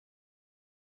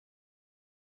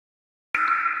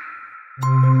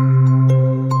Hi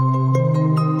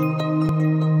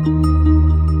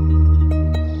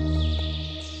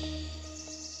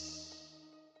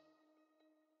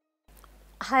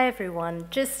everyone.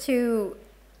 Just to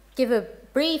give a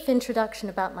brief introduction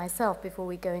about myself before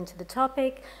we go into the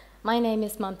topic. My name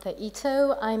is Mumta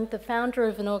Ito. I'm the founder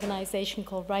of an organization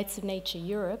called Rights of Nature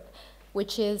Europe,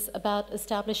 which is about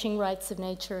establishing rights of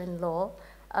nature in law.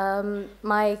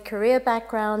 My career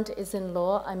background is in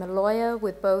law. I'm a lawyer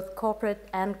with both corporate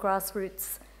and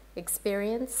grassroots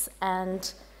experience,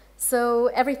 and so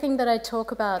everything that I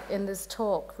talk about in this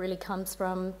talk really comes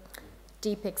from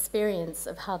deep experience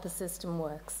of how the system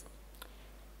works.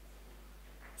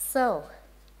 So,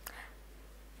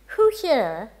 who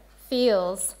here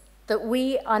feels that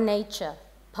we are nature,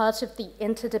 part of the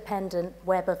interdependent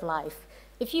web of life?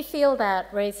 If you feel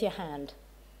that, raise your hand.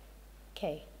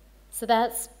 Okay, so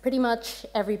that's pretty much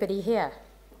everybody here.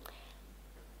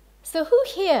 So who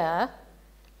here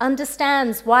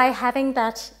understands why having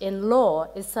that in law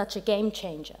is such a game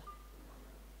changer?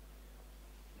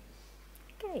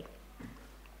 Okay.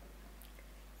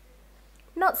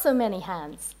 Not so many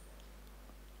hands.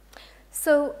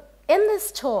 So in this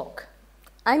talk,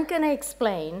 I'm going to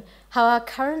explain how our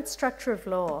current structure of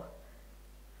law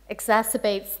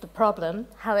exacerbates the problem,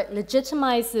 how it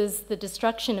legitimizes the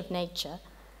destruction of nature,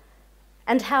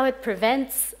 and how it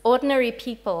prevents ordinary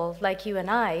people like you and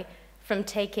I from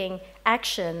taking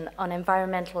action on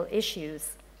environmental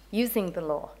issues using the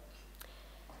law.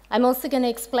 I'm also going to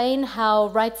explain how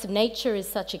rights of nature is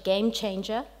such a game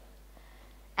changer,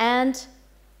 and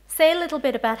say a little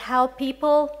bit about how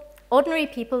people, ordinary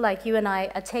people like you and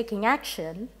I, are taking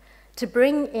action to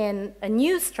bring in a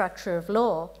new structure of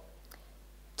law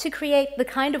to create the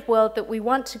kind of world that we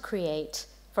want to create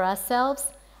for ourselves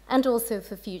and also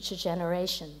for future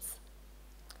generations.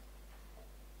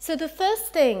 So the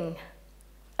first thing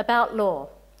about law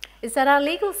is that our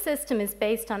legal system is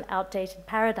based on outdated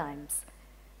paradigms.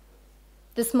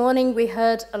 This morning we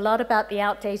heard a lot about the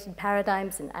outdated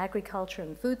paradigms in agriculture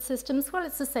and food systems. Well,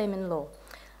 it's the same in law.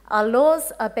 Our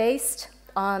laws are based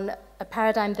on a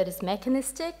paradigm that is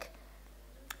mechanistic,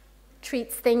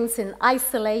 treats things in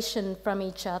isolation from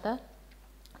each other.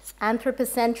 It's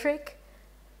anthropocentric.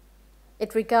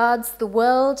 It regards the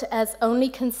world as only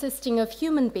consisting of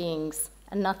human beings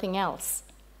and nothing else.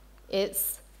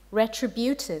 It's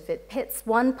retributive. It pits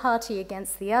one party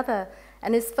against the other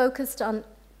and is focused on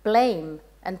blame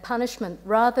and punishment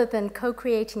rather than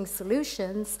co-creating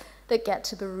solutions that get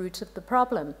to the root of the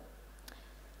problem.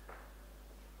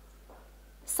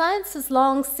 Science has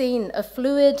long seen a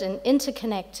fluid and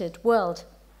interconnected world,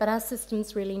 but our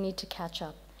systems really need to catch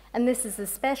up. And this is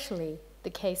especially the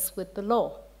case with the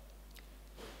law.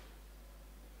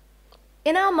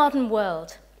 In our modern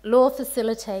world, law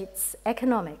facilitates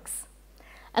economics.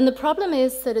 And the problem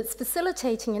is that it's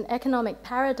facilitating an economic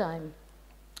paradigm,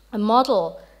 a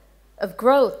model of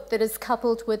growth that is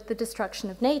coupled with the destruction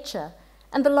of nature.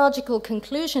 And the logical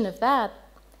conclusion of that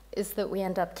is that we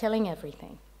end up killing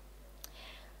everything.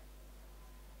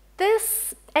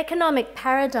 This economic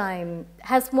paradigm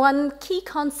has one key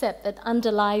concept that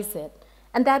underlies it,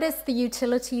 and that is the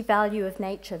utility value of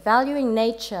nature, valuing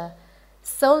nature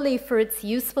solely for its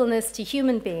usefulness to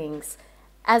human beings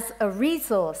as a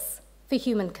resource for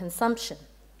human consumption.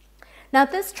 Now,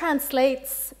 this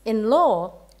translates in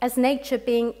law as nature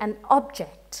being an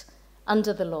object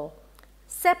under the law,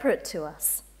 separate to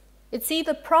us. It's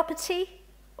either property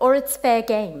or it's fair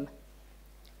game.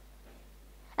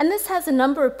 And this has a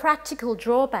number of practical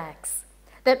drawbacks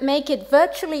that make it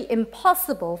virtually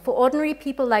impossible for ordinary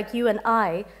people like you and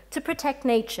I to protect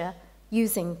nature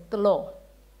using the law.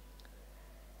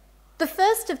 The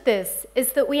first of this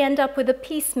is that we end up with a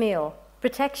piecemeal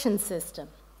protection system.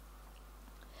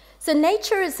 So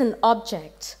nature is an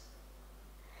object.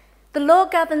 The law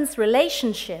governs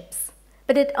relationships,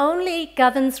 but it only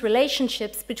governs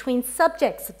relationships between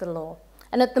subjects of the law.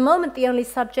 And at the moment, the only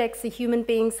subjects are human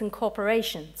beings and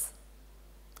corporations.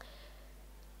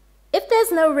 If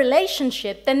there's no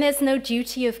relationship, then there's no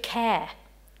duty of care.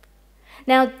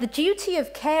 Now, the duty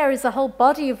of care is a whole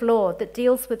body of law that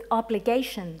deals with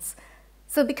obligations.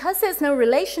 So because there's no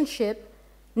relationship,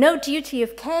 no duty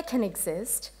of care can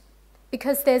exist,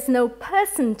 because there's no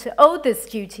person to owe this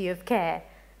duty of care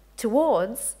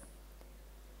towards.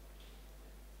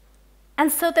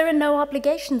 And so there are no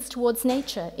obligations towards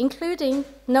nature, including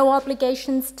no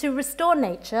obligations to restore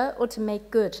nature or to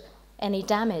make good any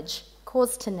damage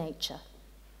caused to nature.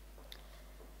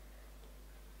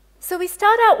 So we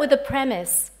start out with a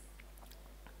premise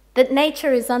that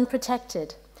nature is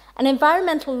unprotected, and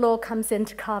environmental law comes in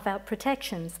to carve out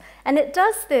protections. And it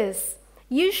does this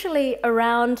usually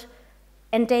around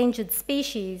endangered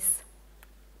species,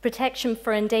 protection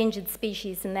for endangered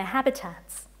species and their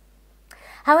habitats.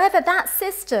 However, that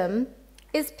system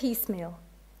is piecemeal.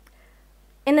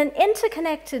 In an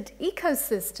interconnected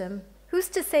ecosystem, who's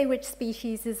to say which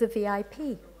species is a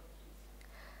VIP?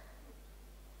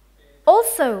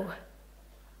 Also,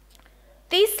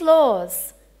 these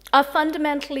laws are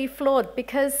fundamentally flawed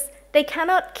because they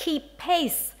cannot keep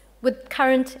pace with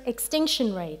current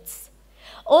extinction rates.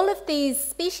 All of these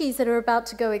species that are about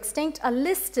to go extinct are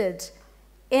listed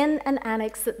in an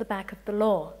annex at the back of the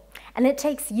law, and it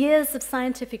takes years of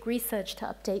scientific research to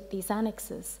update these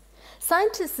annexes.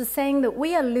 Scientists are saying that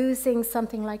we are losing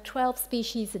something like 12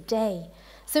 species a day.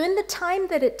 So in the time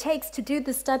that it takes to do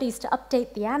the studies to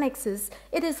update the annexes,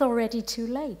 it is already too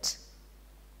late.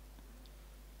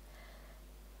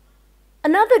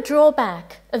 Another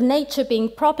drawback of nature being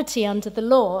property under the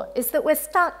law is that we're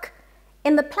stuck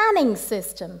in the planning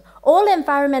system. All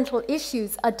environmental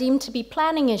issues are deemed to be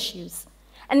planning issues.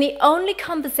 And the only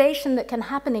conversation that can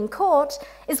happen in court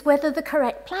is whether the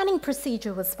correct planning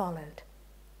procedure was followed.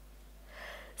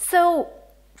 So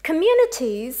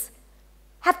communities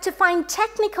have to find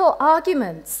technical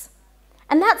arguments,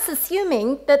 and that's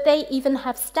assuming that they even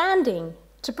have standing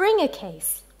to bring a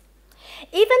case.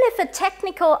 Even if a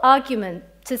technical argument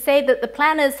to say that the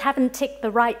planners haven't ticked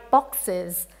the right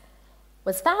boxes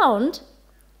was found,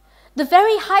 the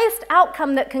very highest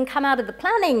outcome that can come out of the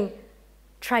planning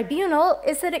tribunal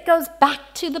is that it goes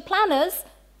back to the planners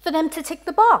for them to tick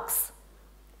the box.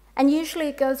 And usually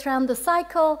it goes around the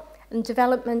cycle, and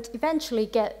development eventually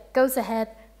goes ahead,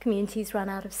 communities run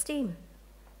out of steam.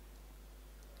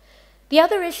 The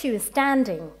other issue is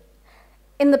standing.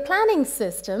 In the planning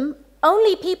system,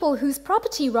 only people whose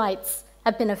property rights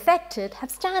have been affected have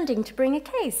standing to bring a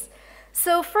case.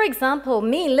 So, for example,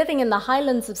 me living in the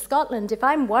Highlands of Scotland, if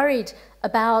I'm worried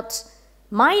about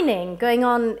mining going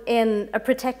on in a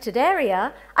protected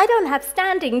area, I don't have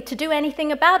standing to do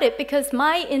anything about it because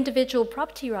my individual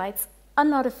property rights are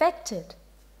not affected.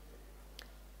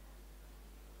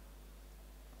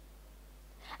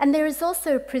 And there is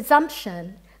also a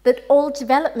presumption that all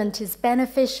development is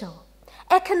beneficial.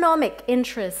 Economic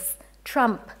interests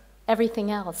trump everything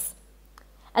else.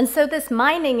 And so this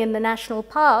mining in the national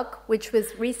park, which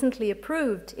was recently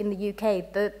approved in the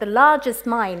UK, the largest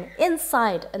mine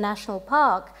inside a national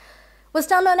park, was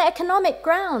done on economic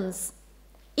grounds.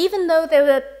 Even though there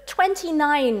were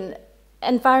 29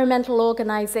 environmental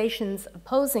organizations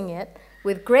opposing it,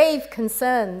 with grave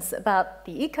concerns about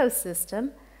the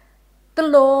ecosystem, the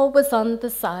law was on the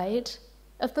side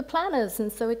of the planners,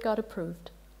 and so it got approved.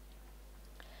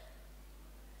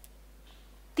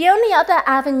 The only other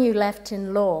avenue left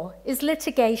in law is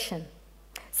litigation.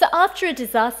 So after a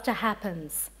disaster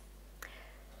happens,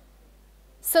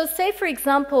 so say, for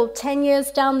example, 10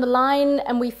 years down the line,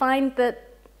 and we find that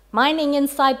mining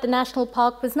inside the national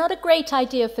park was not a great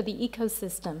idea for the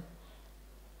ecosystem.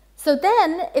 So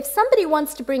then, if somebody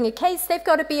wants to bring a case, they've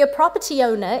got to be a property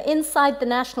owner inside the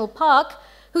national park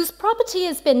whose property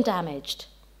has been damaged.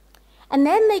 And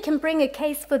then they can bring a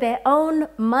case for their own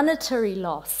monetary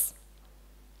loss.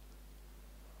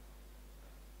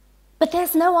 But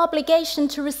there's no obligation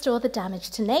to restore the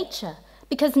damage to nature,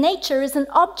 because nature is an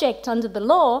object under the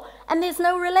law, and there's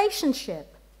no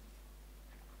relationship.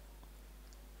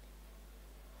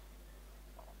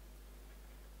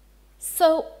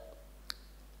 So,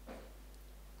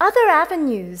 other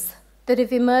avenues that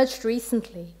have emerged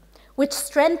recently, which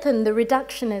strengthen the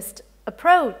reductionist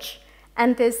approach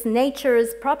and this nature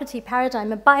as property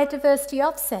paradigm, are biodiversity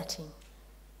offsetting.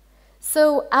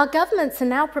 So our governments are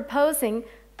now proposing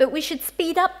that we should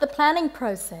speed up the planning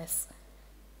process.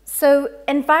 So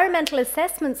environmental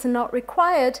assessments are not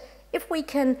required if we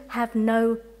can have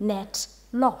no net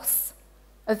loss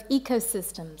of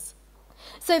ecosystems.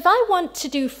 So if I want to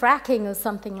do fracking or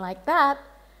something like that,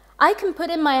 I can put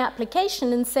in my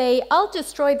application and say, I'll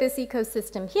destroy this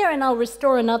ecosystem here and I'll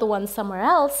restore another one somewhere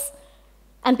else.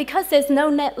 And because there's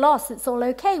no net loss, it's all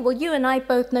okay. Well, you and I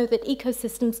both know that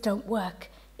ecosystems don't work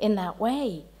in that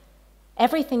way.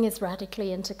 Everything is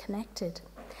radically interconnected.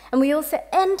 And we also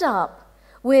end up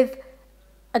with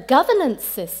a governance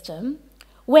system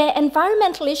where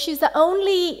environmental issues are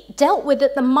only dealt with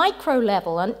at the micro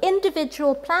level on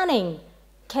individual planning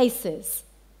cases,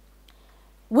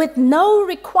 with no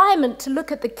requirement to look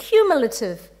at the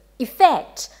cumulative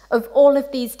effect of all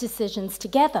of these decisions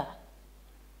together.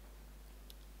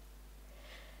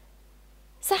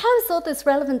 So how is all this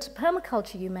relevant to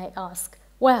permaculture, you may ask?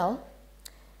 Well,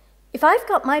 if I've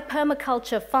got my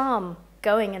permaculture farm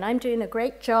going and I'm doing a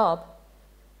great job,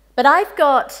 but I've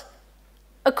got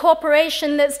a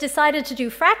corporation that's decided to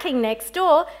do fracking next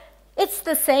door, It's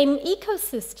the same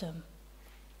ecosystem.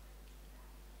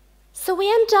 So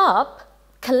we end up,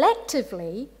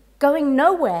 collectively, going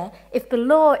nowhere if the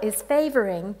law is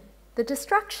favoring the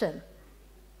destruction.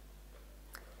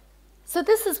 So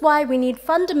this is why we need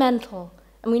fundamental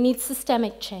and we need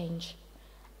systemic change.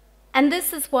 And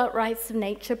this is what rights of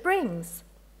nature brings.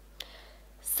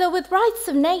 So with rights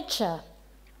of nature,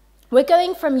 we're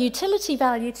going from utility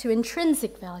value to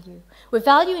intrinsic value. We're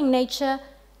valuing nature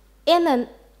in and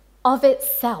of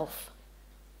itself.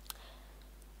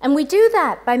 And we do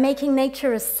that by making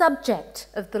nature a subject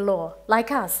of the law, like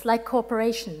us, like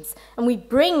corporations, and we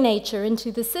bring nature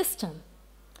into the system.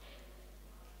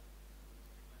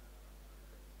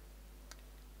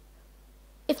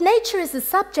 If nature is a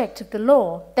subject of the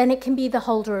law, then it can be the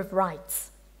holder of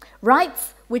rights.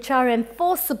 Rights which are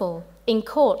enforceable in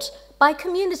court by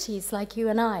communities like you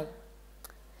and I.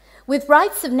 With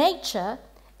rights of nature,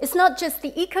 it's not just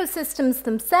the ecosystems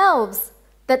themselves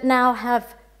that now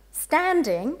have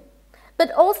standing,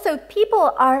 but also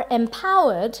people are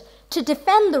empowered to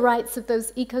defend the rights of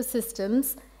those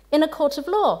ecosystems in a court of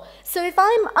law. So if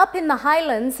I'm up in the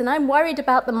Highlands and I'm worried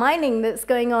about the mining that's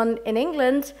going on in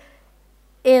England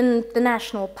in the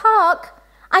national park,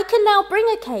 I can now bring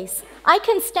a case. I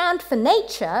can stand for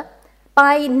nature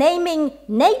by naming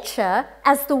nature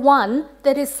as the one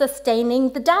that is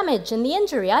sustaining the damage and the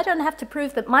injury. I don't have to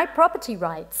prove that my property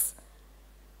rights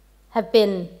have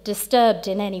been disturbed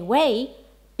in any way,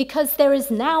 because there is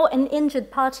now an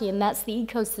injured party, and that's the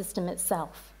ecosystem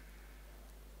itself.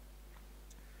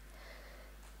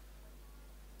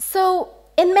 So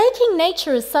in making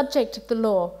nature a subject of the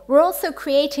law, we're also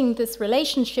creating this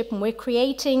relationship, and we're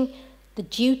creating the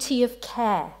duty of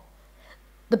care,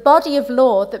 the body of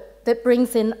law that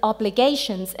brings in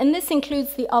obligations, and this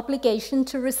includes the obligation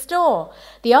to restore,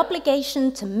 the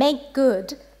obligation to make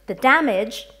good the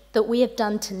damage that we have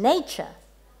done to nature.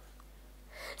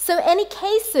 So any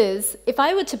cases, if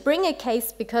I were to bring a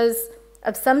case because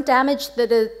of some damage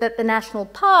that the national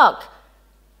park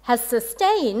has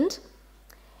sustained,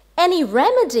 any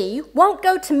remedy won't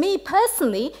go to me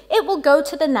personally, it will go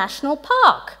to the national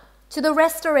park, to the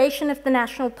restoration of the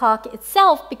national park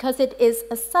itself, because it is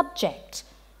a subject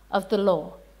of the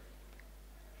law.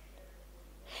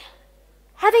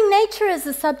 Having nature as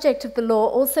a subject of the law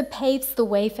also paves the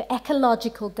way for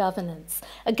ecological governance,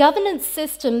 a governance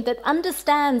system that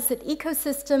understands that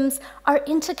ecosystems are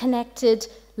interconnected,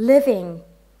 living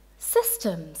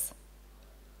systems.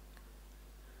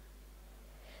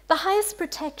 The highest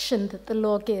protection that the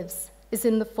law gives is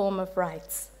in the form of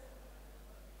rights.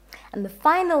 And the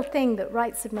final thing that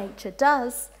rights of nature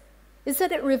does is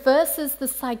that it reverses the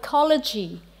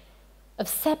psychology of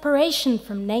separation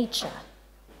from nature,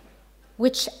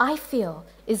 which I feel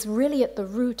is really at the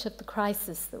root of the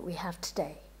crisis that we have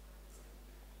today.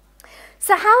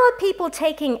 So how are people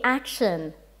taking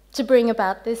action to bring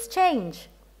about this change?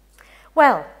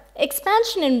 Well,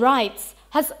 expansion in rights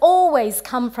has always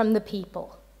come from the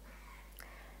people.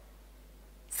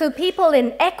 So people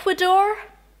in Ecuador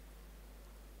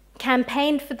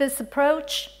campaigned for this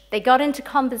approach. They got into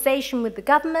conversation with the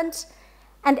government,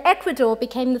 and Ecuador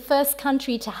became the first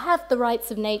country to have the rights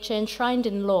of nature enshrined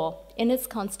in law in its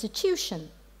constitution.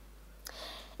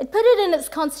 It put it in its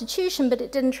constitution, but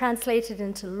it didn't translate it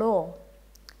into law.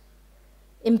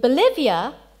 In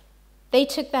Bolivia, they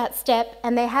took that step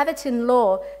and they have it in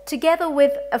law, together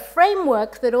with a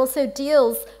framework that also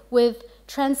deals with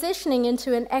transitioning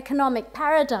into an economic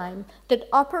paradigm that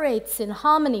operates in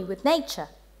harmony with nature.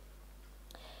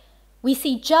 We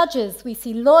see judges, we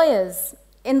see lawyers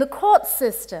in the court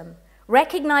system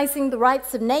recognizing the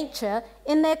rights of nature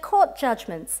in their court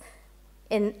judgments,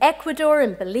 in Ecuador,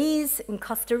 in Belize, in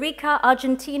Costa Rica,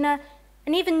 Argentina,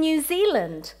 and even New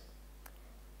Zealand.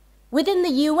 Within the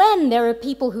UN, there are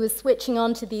people who are switching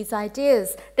on to these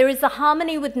ideas. There is a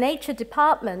Harmony with Nature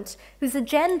department whose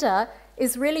agenda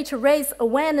is really to raise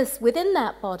awareness within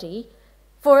that body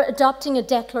for adopting a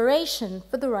declaration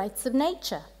for the rights of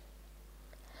nature.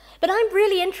 But I'm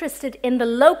really interested in the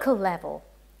local level.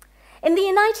 In the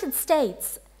United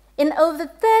States, in over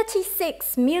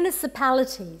 36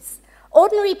 municipalities,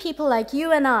 ordinary people like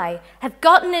you and I have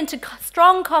gotten into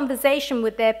strong conversation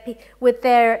with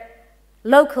their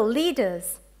local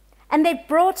leaders, and they've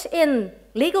brought in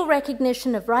legal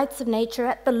recognition of rights of nature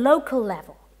at the local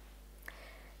level.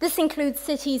 This includes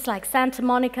cities like Santa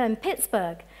Monica and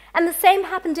Pittsburgh, and the same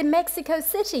happened in Mexico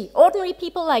City. Ordinary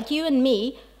people like you and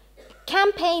me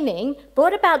campaigning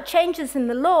brought about changes in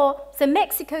the law, so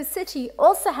Mexico City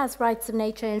also has rights of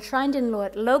nature enshrined in law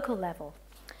at local level.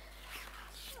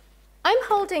 I'm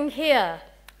holding here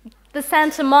the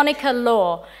Santa Monica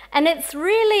Law, and it's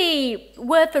really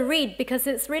worth a read because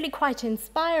it's really quite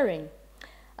inspiring.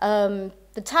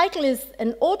 The title is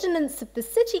An Ordinance of the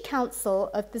City Council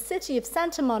of the City of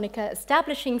Santa Monica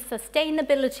Establishing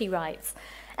Sustainability Rights.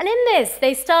 And in this,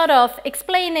 they start off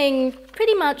explaining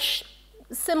pretty much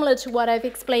similar to what I've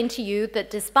explained to you, that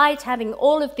despite having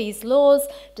all of these laws,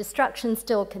 destruction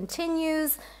still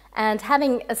continues, and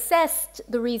having assessed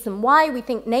the reason why, we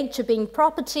think nature being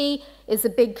property is a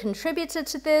big contributor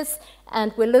to this,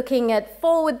 and we're looking at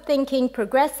forward-thinking,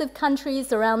 progressive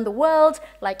countries around the world,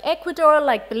 like Ecuador,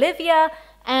 like Bolivia,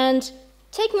 and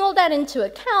taking all that into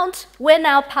account, we're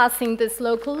now passing this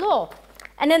local law.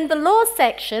 And in the law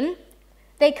section,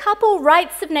 they couple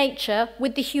rights of nature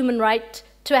with the human right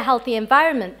to a healthy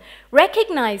environment,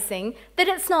 recognizing that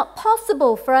it's not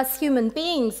possible for us human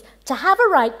beings to have a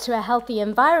right to a healthy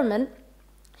environment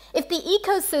if the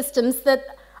ecosystems that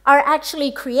are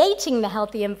actually creating the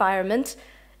healthy environment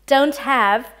don't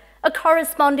have a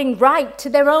corresponding right to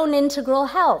their own integral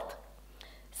health.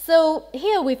 So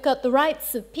here we've got the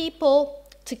rights of people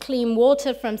to clean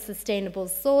water from sustainable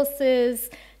sources,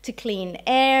 to clean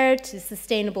air, to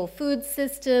sustainable food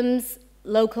systems,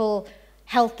 local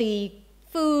healthy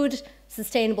food,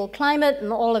 sustainable climate,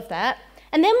 and all of that.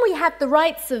 And then we have the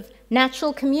rights of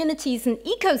natural communities and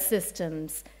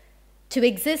ecosystems to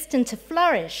exist and to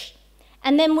flourish.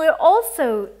 And then we're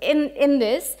also, in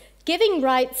this, giving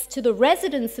rights to the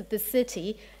residents of the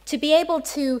city to be able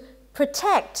to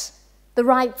protect the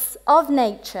rights of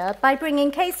nature by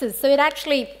bringing cases. So it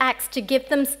actually acts to give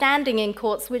them standing in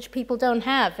courts, which people don't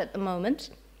have at the moment.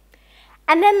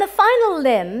 And then the final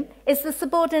limb is the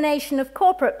subordination of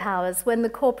corporate powers when the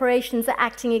corporations are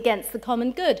acting against the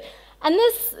common good. And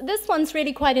this one's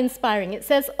really quite inspiring. It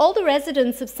says, all the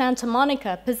residents of Santa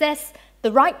Monica possess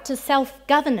the right to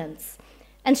self-governance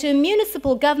and to a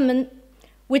municipal government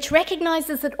which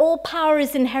recognizes that all power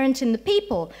is inherent in the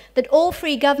people, that all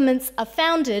free governments are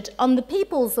founded on the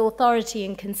people's authority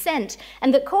and consent,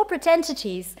 and that corporate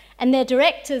entities and their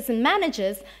directors and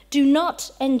managers do not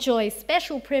enjoy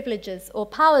special privileges or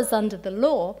powers under the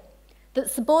law that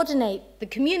subordinate the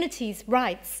community's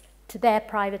rights to their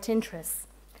private interests.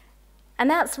 And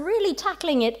that's really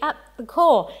tackling it at the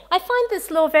core. I find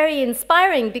this law very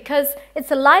inspiring because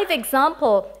it's a live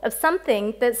example of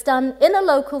something that's done in a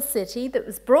local city that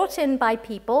was brought in by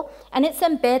people, and it's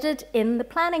embedded in the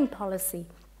planning policy.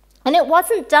 And it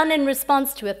wasn't done in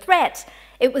response to a threat.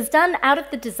 It was done out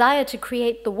of the desire to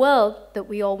create the world that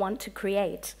we all want to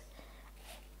create.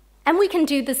 And we can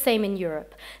do the same in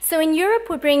Europe. So in Europe,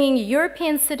 we're bringing a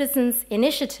European Citizens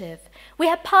Initiative. We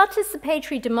have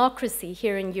participatory democracy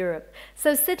here in Europe,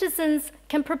 so citizens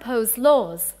can propose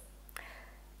laws.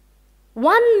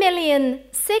 1 million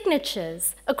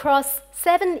signatures across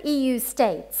 7 EU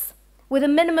states, with a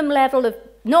minimum level of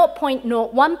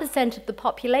 0.01% of the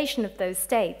population of those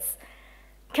states,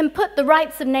 can put the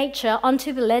rights of nature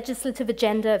onto the legislative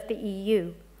agenda of the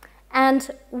EU.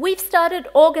 And we've started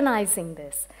organizing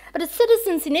this. But a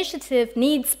citizens' initiative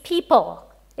needs people.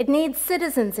 It needs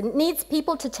citizens. It needs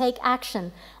people to take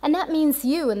action. And that means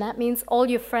you, and that means all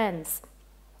your friends.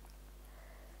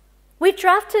 We've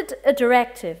drafted a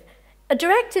directive. A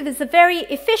directive is a very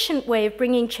efficient way of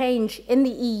bringing change in the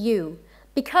EU,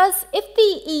 because if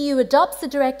the EU adopts a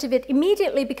directive, it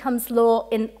immediately becomes law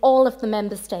in all of the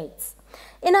member states.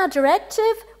 In our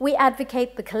directive, we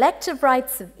advocate the collective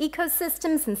rights of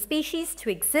ecosystems and species to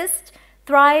exist,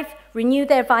 thrive, renew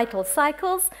their vital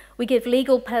cycles. We give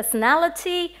legal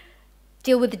personality,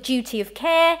 deal with the duty of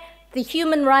care, the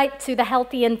human right to the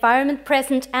healthy environment,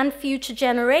 present and future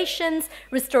generations,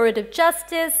 restorative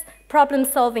justice,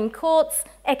 problem-solving courts,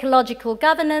 ecological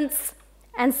governance,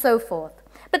 and so forth.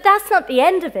 But that's not the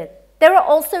end of it. There are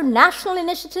also national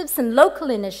initiatives and local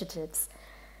initiatives.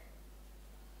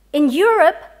 In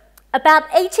Europe, about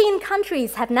 18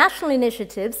 countries have national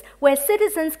initiatives where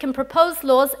citizens can propose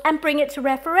laws and bring it to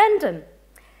referendum.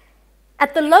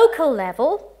 At the local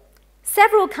level,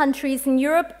 several countries in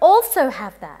Europe also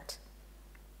have that.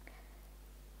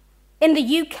 In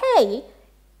the UK,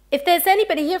 if there's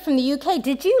anybody here from the UK,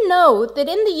 did you know that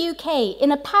in the UK,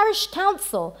 in a parish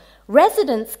council,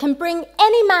 residents can bring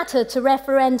any matter to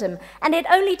referendum, and it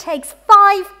only takes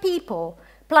 5 people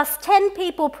plus 10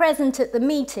 people present at the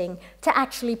meeting to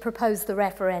actually propose the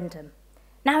referendum.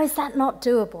 Now, is that not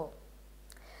doable?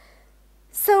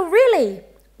 So really,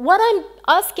 what I'm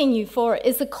asking you for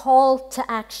is a call to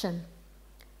action.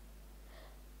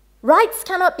 Rights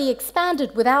cannot be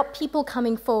expanded without people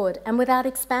coming forward and without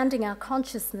expanding our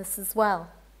consciousness as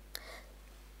well.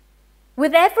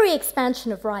 With every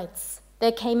expansion of rights,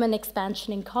 there came an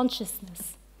expansion in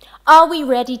consciousness. Are we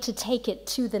ready to take it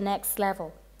to the next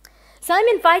level? So I'm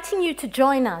inviting you to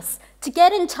join us, to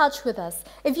get in touch with us.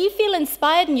 If you feel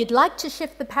inspired and you'd like to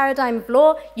shift the paradigm of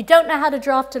law, you don't know how to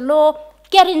draft a law,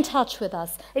 get in touch with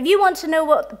us. If you want to know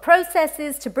what the process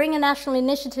is to bring a national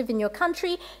initiative in your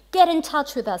country, get in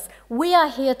touch with us. We are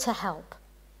here to help.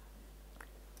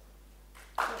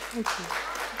 Thank you.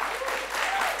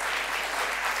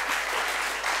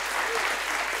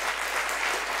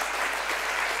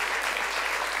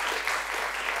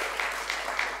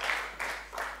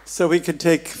 So we could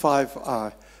take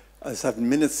 7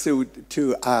 minutes to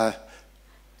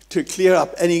clear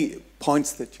up any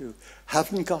points that you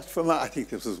haven't got from it. I think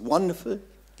this was wonderful,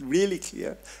 really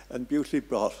clear and beautifully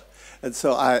brought. And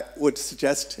so I would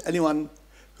suggest anyone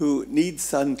who needs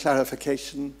some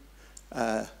clarification,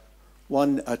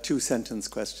 1 or 2 sentence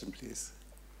question, please.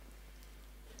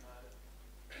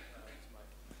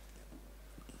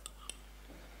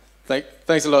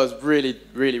 Thanks a lot. It was really,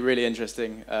 really, really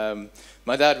interesting.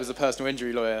 My dad was a personal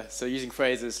injury lawyer, so using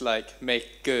phrases like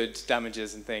make good,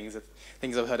 damages and things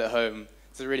I've heard at home.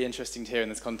 It's really interesting to hear in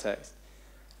this context.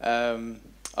 I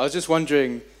was just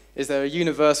wondering, is there a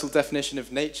universal definition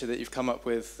of nature that you've come up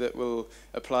with that will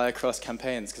apply across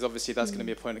campaigns? Because obviously that's going to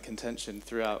be a point of contention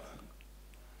throughout.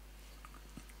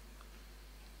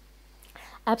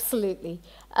 Absolutely.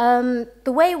 The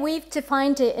way we've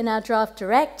defined it in our draft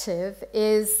directive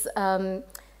is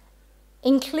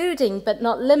including but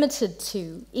not limited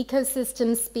to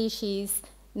ecosystems, species,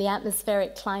 the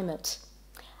atmospheric climate.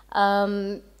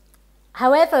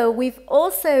 However, we've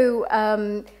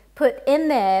also put in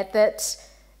there that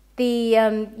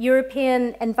the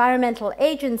European Environmental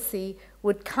Agency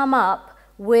would come up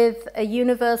with a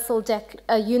universal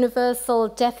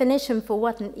definition for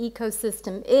what an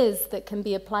ecosystem is that can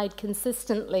be applied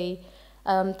consistently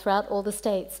throughout all the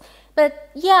states.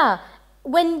 But yeah,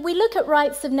 when we look at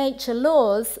rights of nature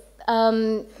laws,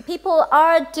 people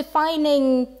are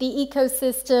defining the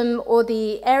ecosystem or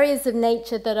the areas of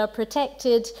nature that are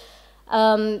protected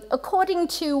according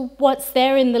to what's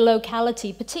there in the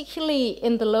locality, particularly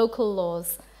in the local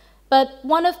laws. But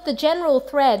one of the general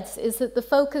threads is that the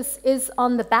focus is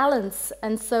on the balance,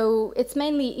 and so it's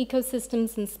mainly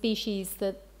ecosystems and species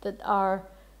that are,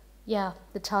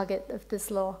 the target of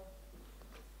this law.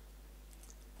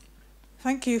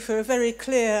 Thank you for a very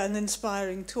clear and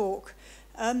inspiring talk.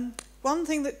 One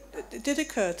thing that did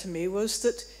occur to me was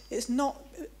that it's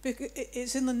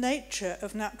in the nature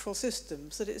of natural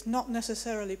systems that it's not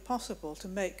necessarily possible to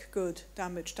make good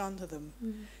damage done to them.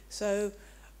 Mm-hmm. So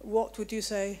what would you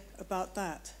say about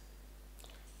that?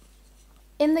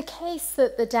 In the case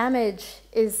that the damage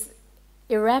is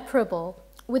irreparable,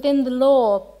 within the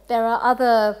law there are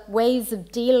other ways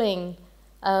of dealing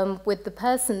with the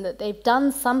person, that they've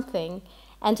done something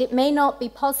and it may not be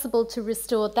possible to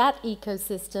restore that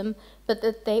ecosystem, but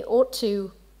that they ought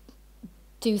to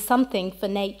do something for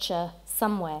nature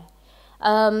somewhere.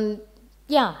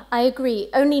 Yeah, I agree.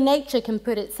 Only nature can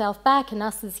put itself back, and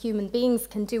us as human beings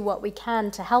can do what we can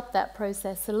to help that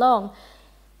process along.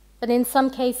 But in some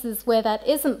cases where that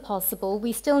isn't possible,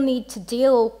 we still need to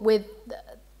deal with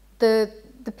the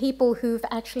people who've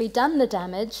actually done the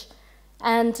damage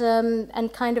and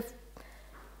kind of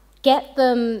get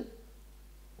them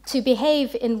to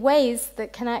behave in ways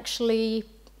that can actually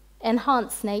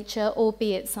enhance nature,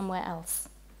 albeit somewhere else.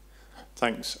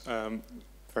 Thanks.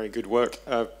 Very good work.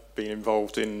 Been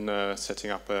involved in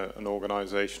setting up an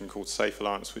organisation called Safe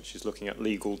Alliance, which is looking at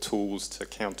legal tools to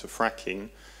counter fracking.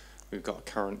 We've got a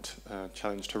current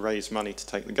challenge to raise money to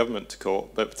take the government to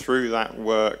court, but through that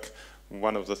work,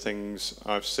 one of the things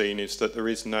I've seen is that there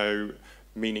is no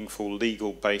meaningful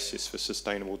legal basis for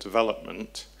sustainable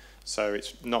development. So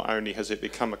it's not only has it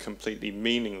become a completely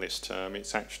meaningless term,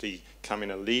 it's actually come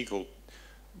in a legal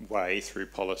way through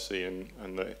policy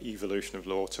and the evolution of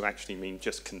law to actually mean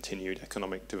just continued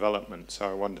economic development. So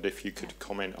I wondered if you could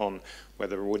comment on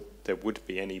whether there would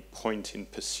be any point in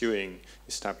pursuing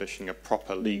establishing a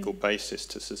proper legal basis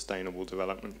to sustainable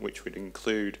development, which would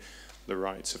include the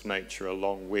rights of nature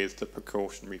along with the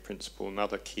precautionary principle and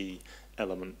other key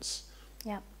elements.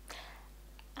 Yeah,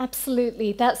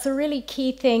 absolutely. That's a really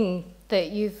key thing that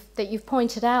you've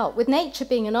pointed out. With nature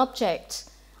being an object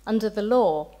under the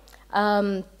law,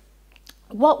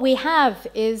 what we have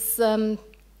is a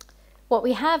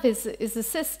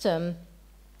system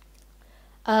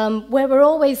where we're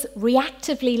always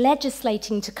reactively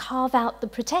legislating to carve out the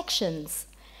protections,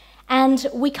 and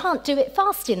we can't do it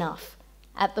fast enough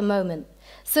at the moment.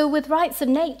 So with rights of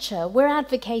nature, we're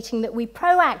advocating that we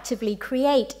proactively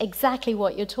create exactly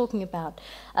what you're talking about,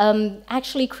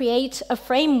 actually create a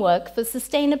framework for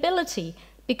sustainability,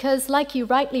 because like you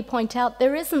rightly point out,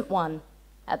 there isn't one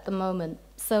at the moment.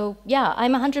 So yeah,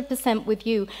 I'm 100% with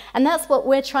you. And that's what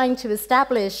we're trying to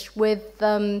establish with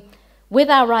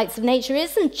our rights of nature. It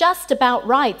isn't just about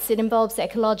rights. It involves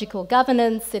ecological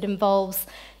governance. It involves,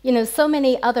 you know, so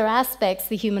many other aspects,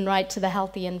 the human right to the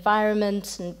healthy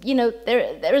environment. And, you know,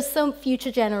 there are some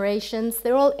future generations.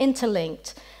 They're all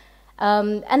interlinked.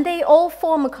 And they all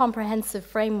form a comprehensive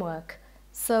framework.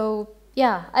 So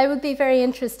yeah, I would be very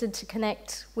interested to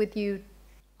connect with you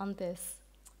on this.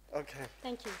 Okay.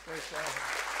 Thank you.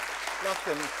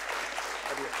 Nothing.